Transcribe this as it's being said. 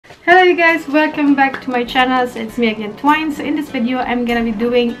Hello you guys, welcome back to my channel. So it's me again, Twine. So in this video I'm gonna be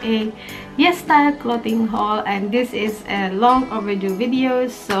doing a YesStyle clothing haul, and this is a long overdue video,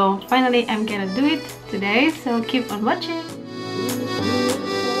 so finally I'm gonna do it today, so keep on watching.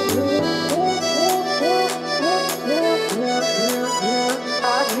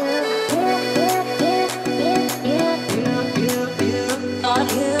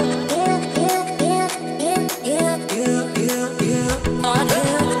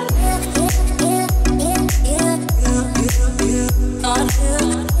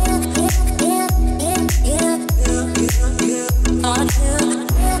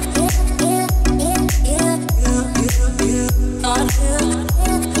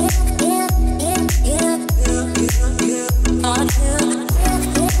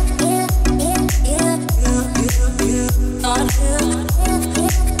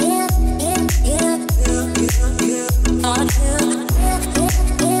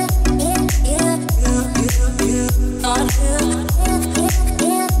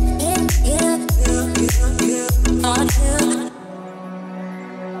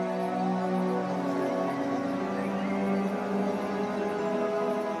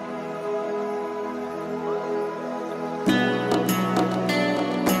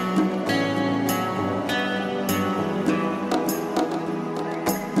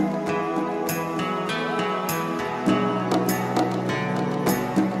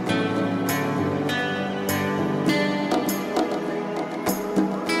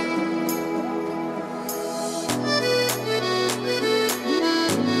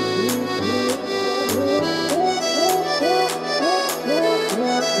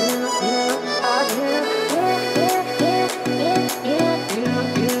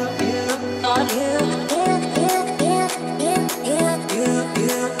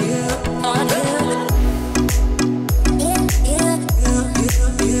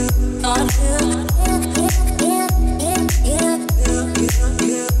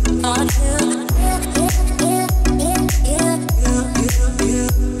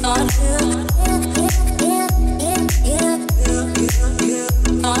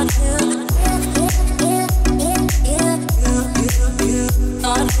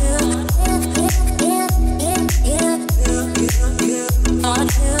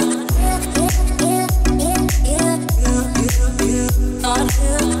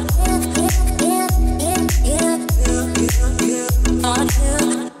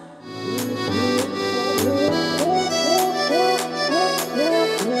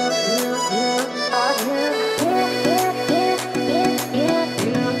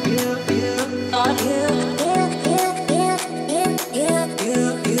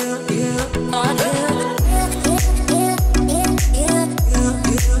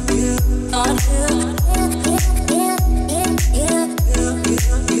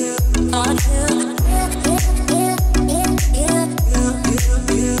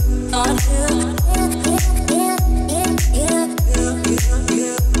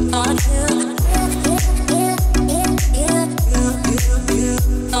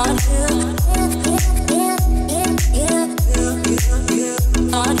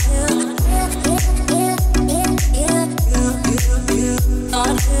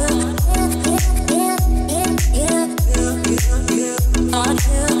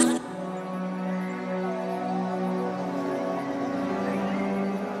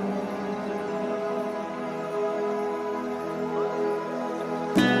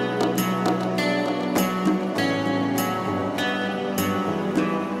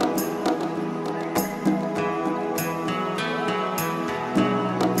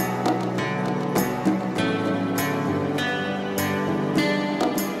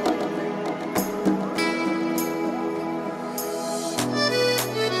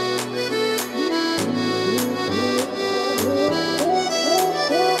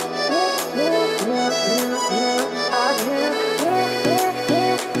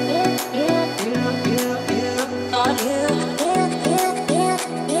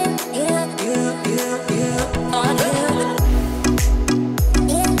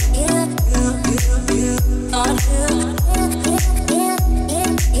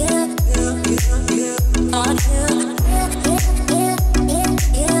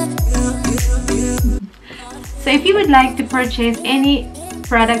 So if you would like to purchase any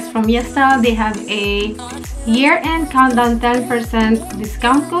products from YesStyle, they have a year-end countdown 10%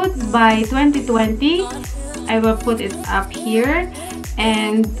 discount code by 2020. I will put it up here,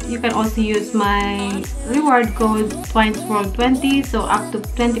 and you can also use my reward code TwinesWorld20, so up to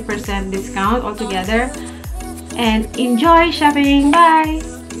 20% discount altogether. And enjoy shopping. Bye.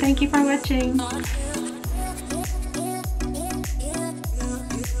 Thank you for watching.